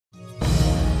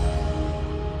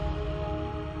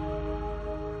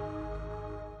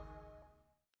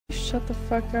shut the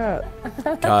fuck up.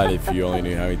 God, if you only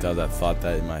knew how many times I thought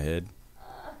that in my head.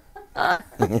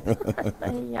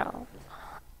 Yeah.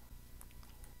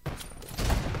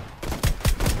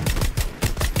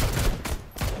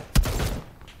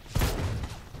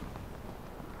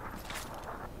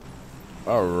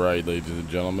 Alright, ladies and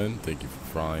gentlemen, thank you for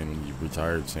flying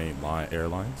retired St.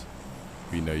 Airlines.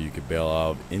 We know you could bail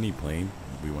out of any plane.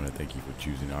 We want to thank you for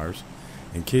choosing ours.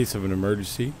 In case of an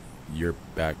emergency, your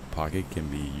back pocket can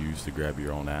be used to grab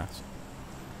your own ass.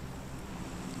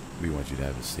 We want you to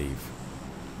have a safe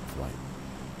flight.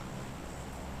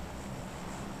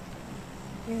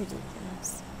 You're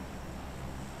ridiculous.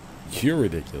 You're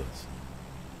ridiculous.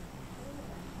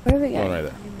 Where are we Going going? right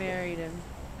there. You married him.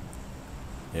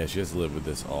 Yeah, she has to live with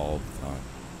this all the time.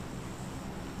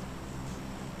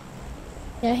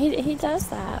 Yeah, he does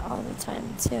that all the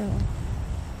time too.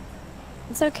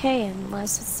 It's okay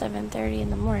unless it's 7:30 in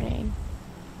the morning.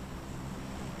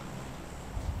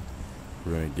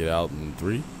 We're going to get out in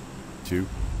 3, 2,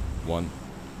 1,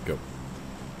 go.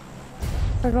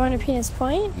 We're going to Penis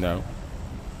Point? No.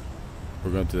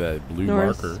 We're going to that blue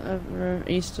North marker. of,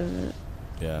 east of it.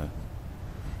 Yeah.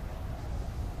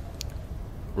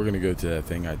 We're going to go to that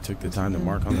thing I took the time to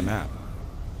mark on the map.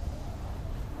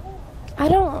 I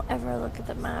don't ever look at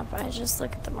the map. I just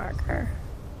look at the marker.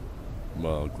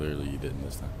 Well, clearly you didn't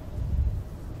this time.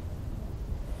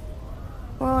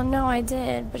 Well, no, I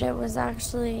did, but it was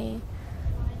actually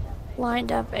lined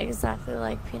up exactly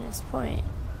like Penis Point.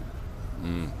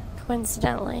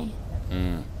 Coincidentally.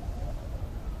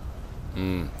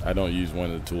 I don't use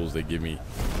one of the tools they give me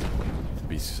to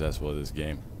be successful at this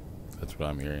game. That's what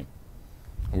I'm hearing.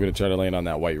 I'm going to try to land on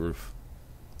that white roof.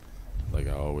 Like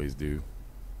I always do.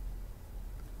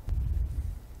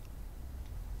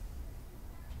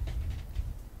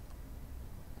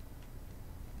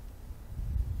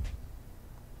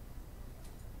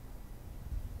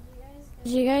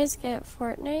 Did you guys get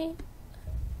Fortnite?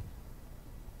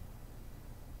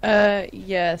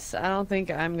 Yes. I don't think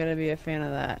I'm gonna be a fan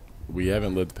of that. We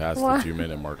haven't lived past the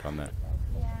 2-minute mark on that.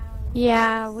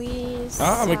 Yeah, we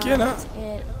McKenna. sucked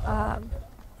it up.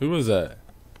 Who was that?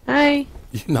 Hi.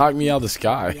 You knocked me out of the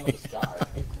sky.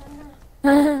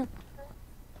 That's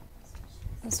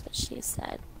what she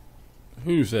said.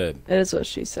 Who said? That is what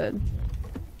she said.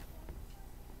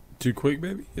 Too quick,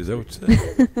 baby? Is that what you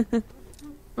said?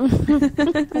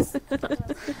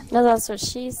 No, that's what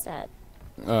she said.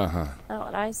 Uh-huh. Not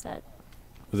what I said.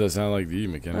 Does that sound like you,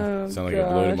 McKenna? Oh, sound like a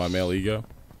blow to my gosh. male ego?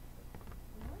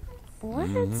 What?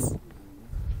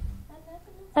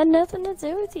 Had nothing to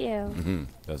do with you.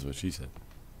 That's what she said.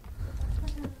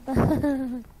 She's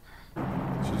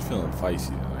feeling feisty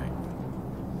tonight.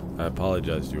 I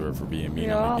apologize to her for being mean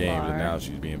We on all the games, and are. now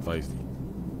she's being feisty.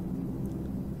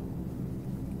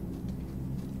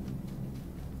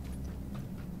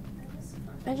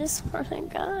 I just want a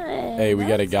gun. Hey, we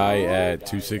got a That's guy all. at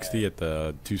 260 at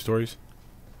the 2 stories.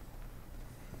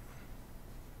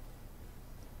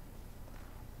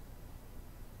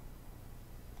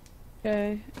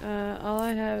 Okay. All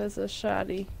I have is a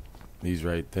shoddy. He's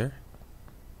right there.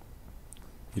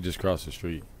 He just crossed the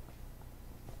street.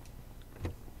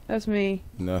 That's me.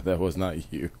 No, that was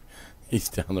not you. He's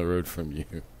down the road from you.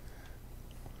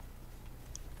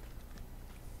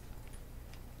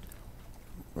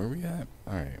 Where are we at?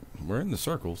 Alright, we're in the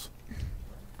circles.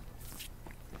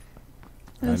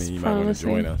 That's Honey, you might want to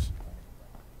join promising.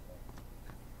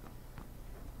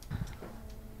 us.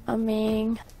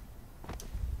 Humming.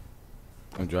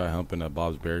 I'm dry humping at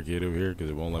Bob's Barricade over here because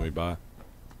it won't let me by.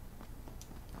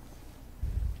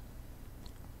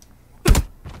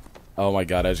 Oh my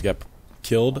god, I just got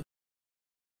killed.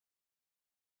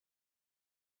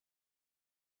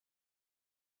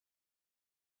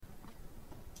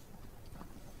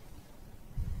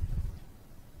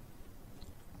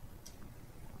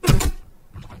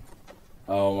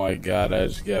 Oh my god, I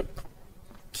just got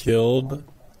killed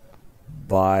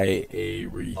by a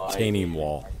retaining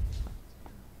wall.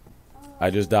 I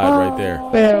just died right there.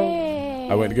 Hey.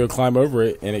 I went to go climb over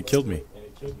it and it killed me.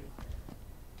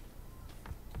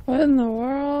 What in the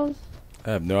world? I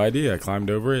have no idea. I climbed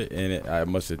over it and I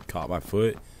must have caught my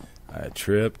foot. I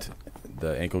tripped.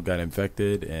 The ankle got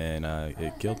infected and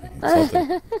it killed me.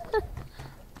 Something.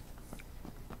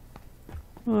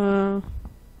 Wow.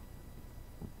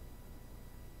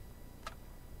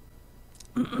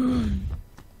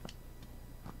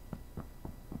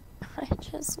 I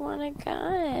just want a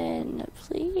gun,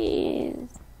 please.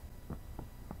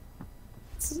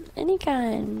 Any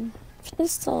gun,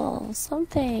 pistol,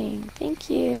 something. Thank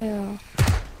you.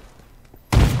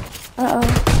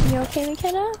 Uh-oh. You okay,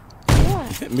 McKenna?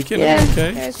 Yeah. McKenna, Yeah,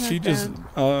 okay? guy's She knocked just,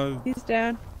 He's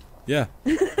down. Yeah.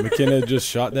 McKenna just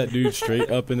shot that dude straight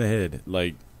up in the head.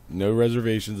 Like, no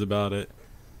reservations about it.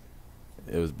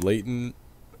 It was blatant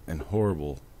and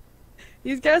horrible.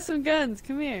 He's got some guns.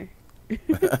 Come here.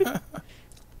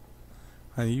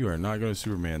 Honey, you are not going to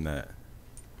Superman that.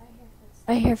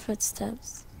 I hear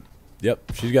footsteps.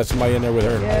 Yep, she's got somebody in there with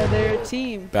her. Yeah, they're a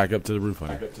team. Back up to the roof,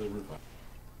 honey.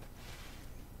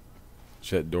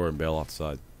 Shut the door and bail off the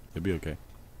side. You'll be okay.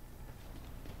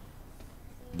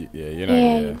 Yeah, you're not.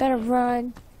 Yeah, you better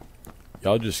run.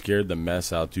 Y'all just scared the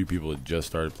mess out of two people that just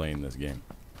started playing this game.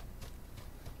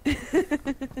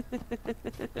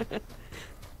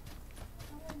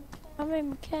 Come in,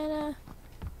 McKenna.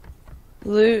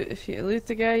 Loot. If you loot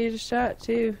the guy you just shot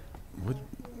too. What?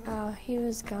 Oh, he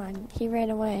was gone. He ran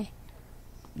away.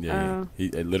 Yeah, Oh. he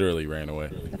literally ran away.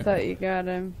 I thought you got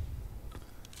him.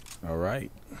 All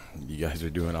right, you guys are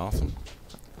doing awesome.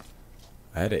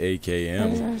 I had an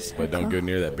AKM, but don't go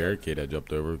near that barricade I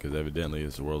jumped over because evidently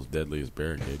it's the world's deadliest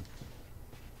barricade.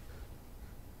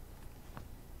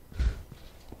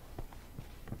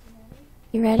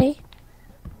 You ready?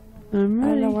 I'm I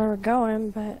don't know ready. where we're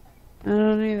going, but I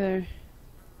don't either.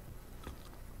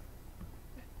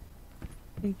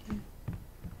 Thank you.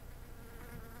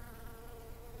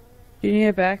 Do you need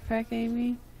a backpack,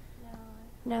 Amy?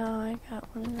 no, I got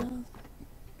one of those.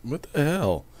 What the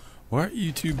hell? Why are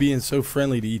you two being so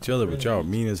friendly to each other, but y'all are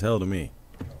mean as hell to me?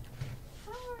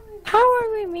 How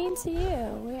are we mean to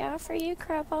you? We offer you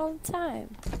crap all the time.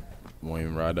 Won't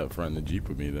even ride up front in the Jeep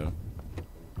with me, though.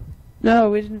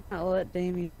 No, we did not let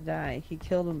Damien die. He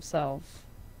killed himself.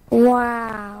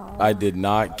 Wow. I did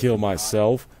not kill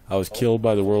myself. I was killed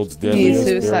by the world's He's deadliest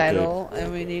suicidal,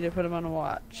 and we need to put him on a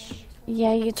watch.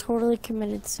 Yeah, you totally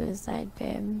committed suicide,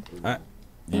 babe. barricade.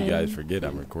 You guys forget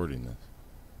I'm recording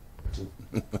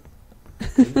this.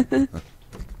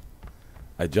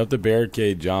 I jumped the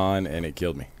barricade, John, and it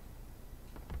killed me.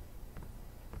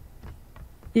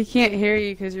 He can't hear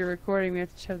you because you're recording. We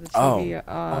have to shut the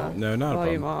TV No, not a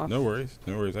volume problem. off. No worries.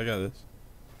 No worries. I got this.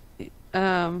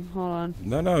 Hold on.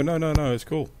 No. It's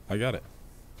cool. I got it.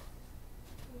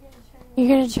 You're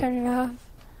gonna turn it off?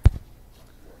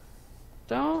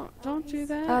 Don't do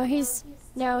that. Oh, he's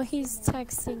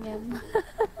texting him.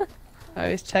 Oh,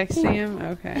 he's texting him?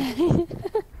 Okay.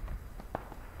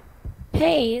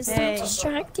 Hey, stop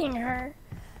distracting her.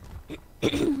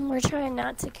 We're trying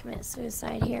not to commit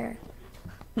suicide here.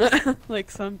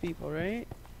 Like some people, right?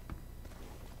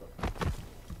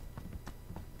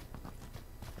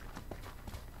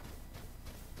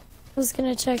 I was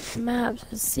gonna check the map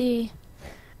to see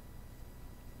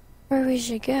where we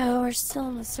should go. We're still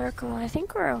in the circle. I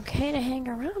think we're okay to hang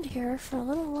around here for a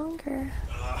little longer.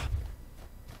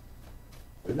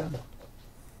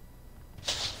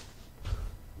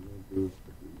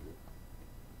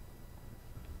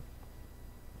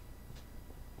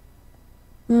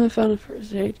 I found a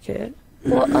first aid kit.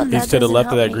 Well, He's to the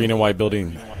left of that green and white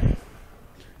building.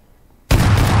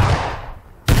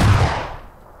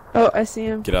 Oh, I see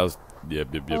him. Get out.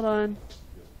 Yep. Hold on.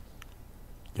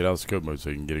 Get out of scope mode so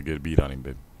you can get a good beat on him,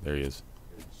 babe. There he is.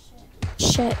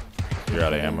 Shit. You're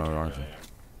out of ammo, aren't you?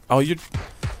 Oh, you,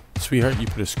 sweetheart, you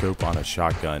put a scope on a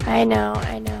shotgun. I know.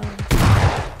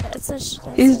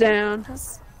 He's down.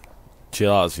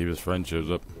 Chill out, see if his friend shows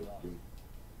up.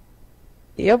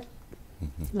 Yep.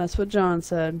 That's what John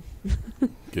said.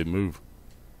 Good move.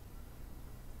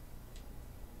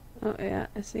 Oh, yeah,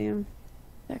 I see him.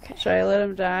 Okay. Should I let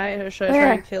him die, or should I try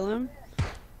Where? and kill him?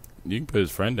 You can put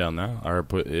his friend down now, or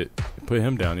put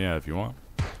him down, yeah, if you want.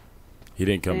 He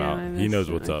didn't come Damn, I out. He missed knows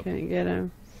him. what's I up. couldn't get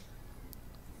him.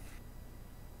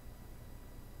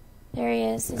 There he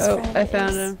is. His Oh, friend I found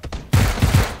is- him.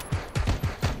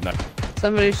 No.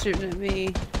 Somebody's shooting at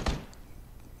me.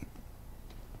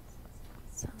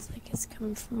 Sounds like it's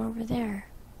coming from over there.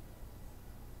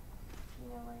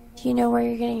 Do you know where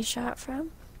you're getting shot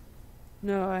from?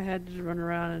 No, I had to run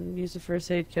around and use the first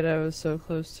aid kit. I was so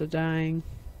close to dying.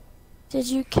 Did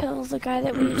you kill the guy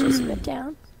that we just put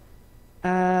down?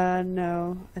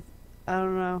 No. I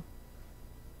don't know.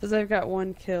 Because I've got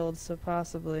one killed, so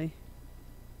possibly.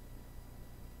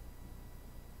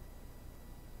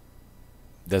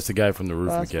 That's the guy from the roof,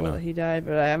 Possible McKenna. that he died,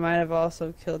 but I might have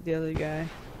also killed the other guy.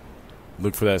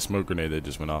 Look for that smoke grenade that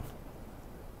just went off.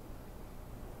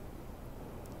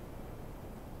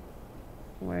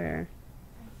 Where?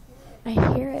 I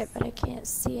hear it, but I can't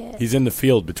see it. He's in the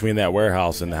field between that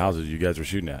warehouse and the houses you guys were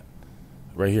shooting at.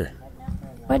 Right here.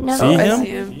 What number? See I him? see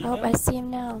him. Oh, I see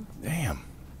him now. Damn.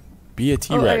 Be a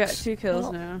Oh, I got T-Rex. 2 kills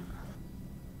Oh. now.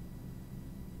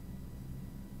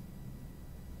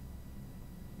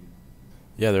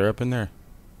 Yeah, they're up in there.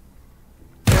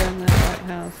 They're in that white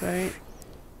house, right?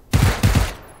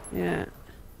 Yeah.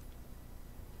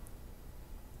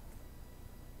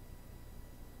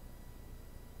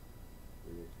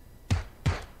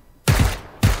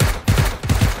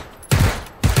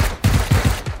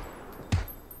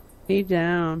 He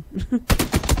down.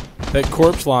 That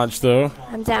corpse launch, though.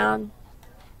 I'm down.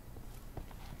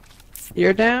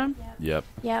 You're down? Yep.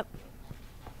 Yep.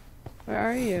 Where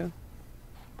are you?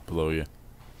 Below you.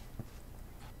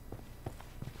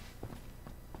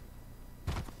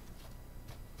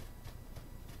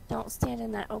 Don't stand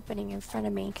in that opening in front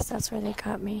of me, because that's where they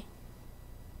caught me.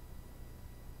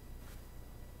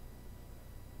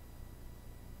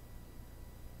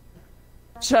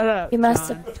 Shut up. He must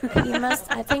John. have. He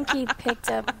must. I think he picked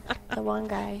up the one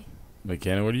guy.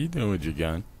 McKenna, what are you doing with your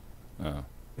gun? Oh.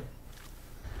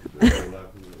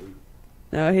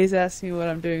 No, he's asking what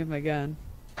I'm doing with my gun.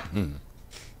 Hmm.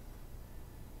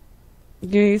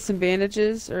 You need some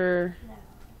bandages or?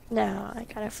 No, I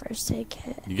got a first aid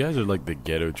kit. You guys are like the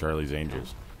ghetto Charlie's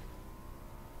Angels.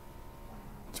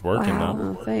 It's working Wow.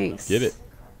 though. Oh, thanks. Get it.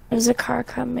 There's a car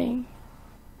coming.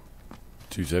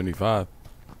 275.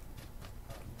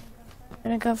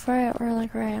 Gonna go for it. We're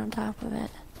like right on top of it.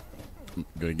 I'm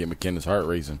gonna get McKenna's heart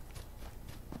racing.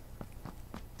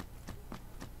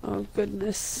 Oh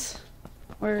goodness.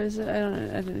 Where is it? I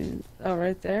didn't even. Oh,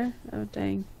 right there. Oh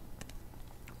dang.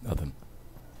 Nothing.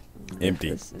 I wonder if Empty.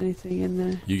 there's anything in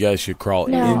there? You guys should crawl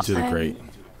No, into the crate.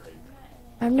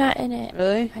 I'm not in it.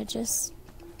 Really? I just.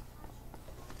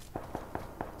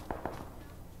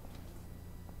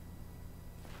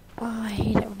 Oh, I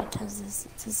hate it when it does this.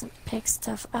 It doesn't pick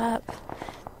stuff up.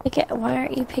 Look at. Why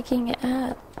aren't you picking it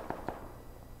up?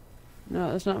 No,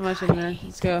 there's not much in I there. hate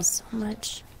Let's go. that so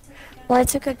much. Well, I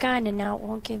took a gun and now it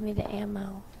won't give me the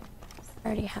ammo. I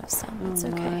already have some. Oh It's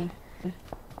okay. my.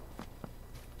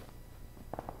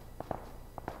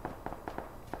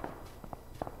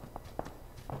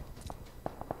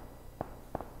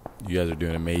 You guys are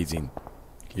doing amazing.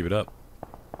 Keep it up.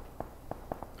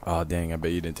 Oh dang! I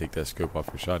bet you didn't take that scope off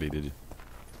your shotty, did you?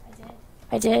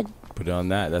 I did. Put it on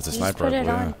that. That's a Just sniper put it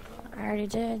rifle. on. I already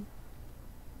did.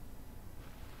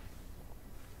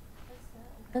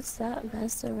 What's that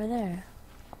mess over there?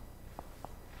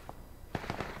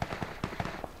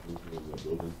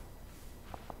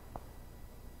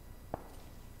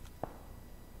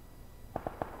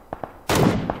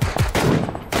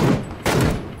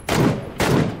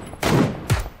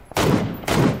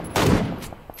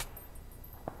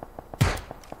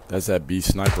 That's that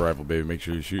beast sniper rifle, baby. Make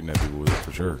sure you're shooting at people with it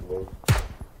for sure.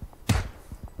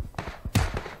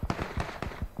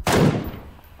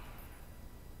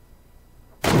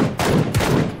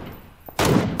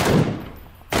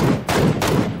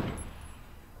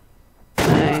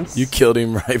 Nice. You killed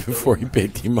him right before you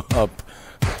picked him up.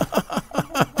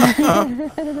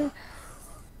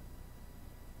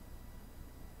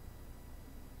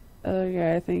 Other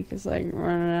guy, I think, is like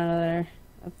running out of there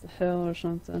up the hill or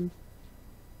something.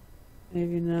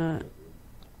 Maybe not.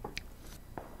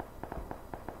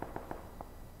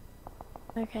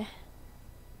 Okay.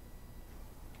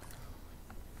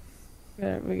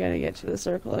 We gotta get to the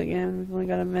circle again. We've only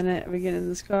got a minute. Are we get in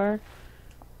this car?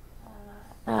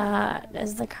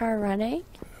 Is the car running?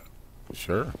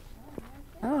 Sure.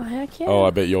 Oh, heck yeah. Oh, I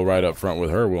bet you'll ride up front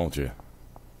with her, won't you?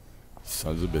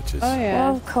 Sons of bitches. Oh yeah.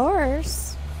 Well, of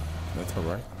course. That's all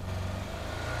right.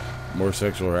 More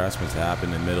sexual harassments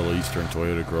happen in Middle Eastern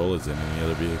Toyota Corollas than any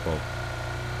other vehicle.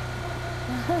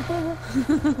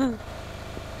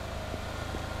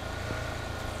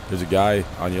 There's a guy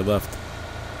on your left.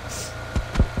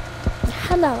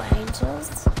 Hello, angels.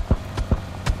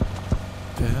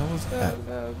 What the hell was that?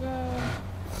 Go, go, go.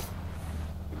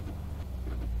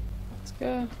 Let's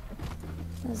go.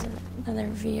 There's another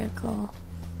vehicle.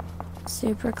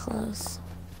 Super close.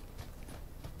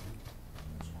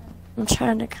 I'm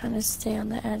trying to kind of stay on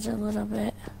the edge a little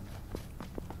bit.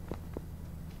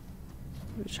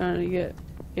 We're trying to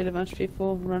get a bunch of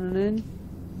people running in.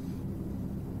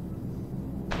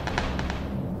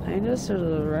 Behind us or to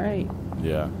the right?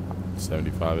 Yeah,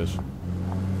 75-ish.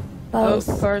 Oh,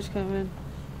 Both. car's coming.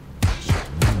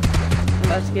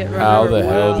 About to get run How over. the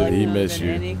hell Wow, did he not miss been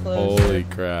you? any closer. Holy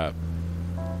crap.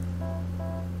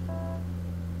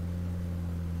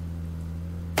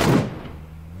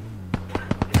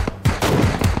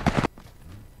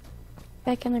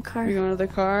 Back in the car. You going to the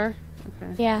car?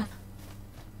 Okay. Yeah.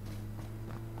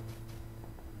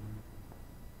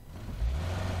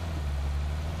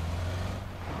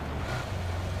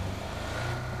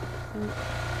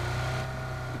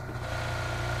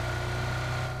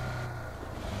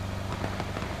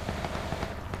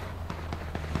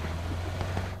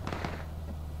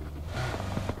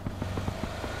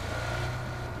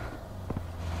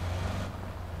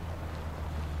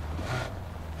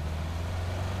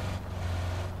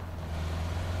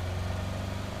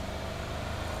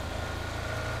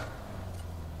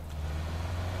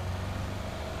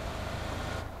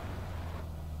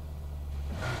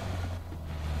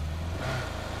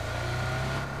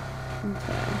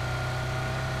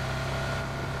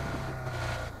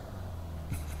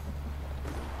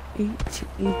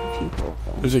 18 people.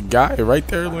 There's a guy right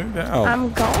there laying down.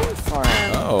 I'm going for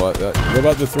him. Oh, what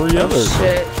about the 3 others?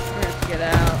 Shit. We're gonna have to get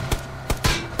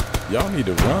out. Y'all need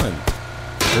to run.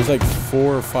 There's like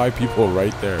 4 or 5 people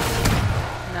right there.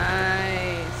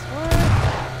 Nice. What?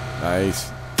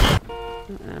 Nice.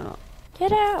 I'm out.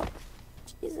 Get out.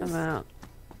 Jesus. I'm out.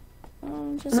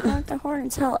 Just honk the horn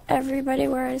and tell everybody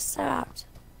where I stopped.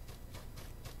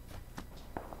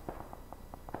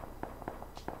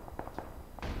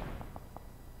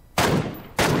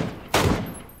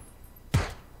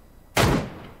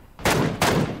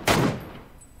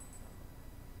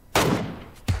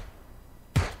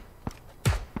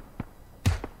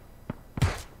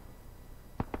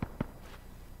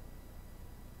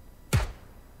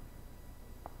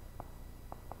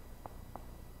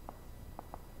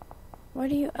 What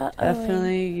do you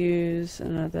Definitely use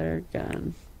another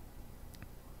gun.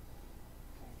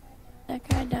 That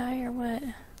guy die or what?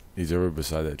 He's over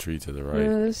beside that tree to the right.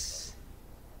 No,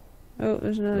 oh,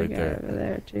 there's another Right guy there. over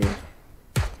there too.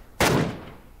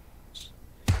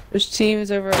 There's teams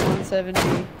over at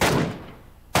 170.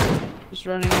 Just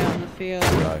running out in the field.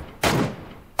 Guy.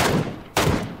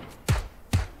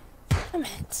 Damn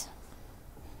it.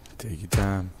 Take your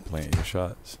time. Plant your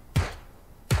shots.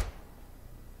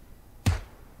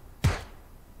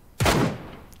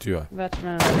 Too high. About to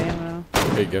run out of ammo.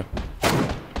 There you go.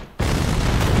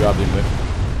 Drop him there.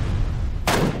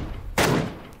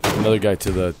 Another guy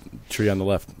to the tree on the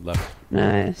left.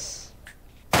 Nice.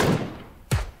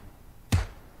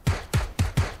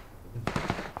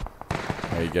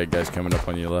 Hey, you got guys coming up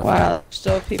on your left. Wow,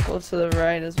 still people to the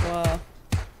right as well.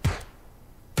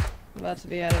 About to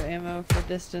be out of ammo for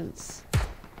distance.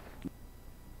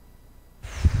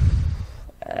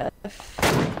 F.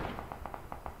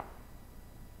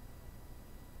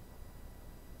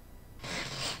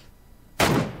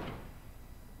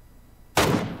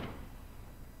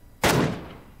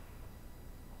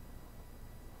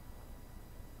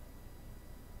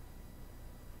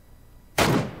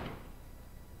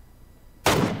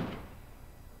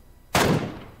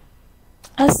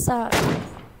 I suck.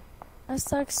 I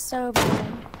suck so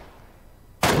bad.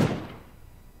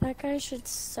 That guy should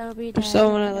so be dead. There's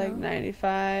someone you at like know?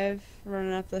 95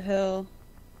 running up the hill.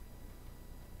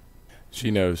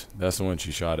 She knows. That's the one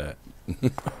she shot at.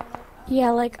 Yeah,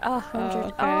 like 100. Oh,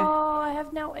 okay. Oh, I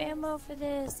have no ammo for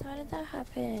this. How did that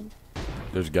happen?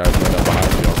 There's guys right up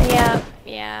behind y'all.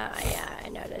 Yeah, I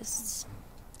noticed.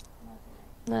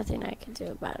 Nothing I can do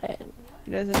about it.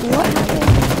 He doesn't. What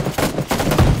happened?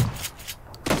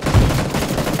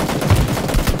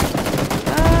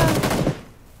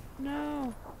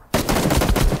 No.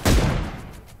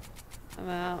 I'm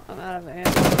out. I'm out of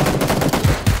ammo.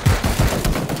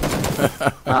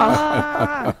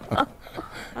 I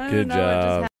don't Good even know what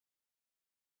just job.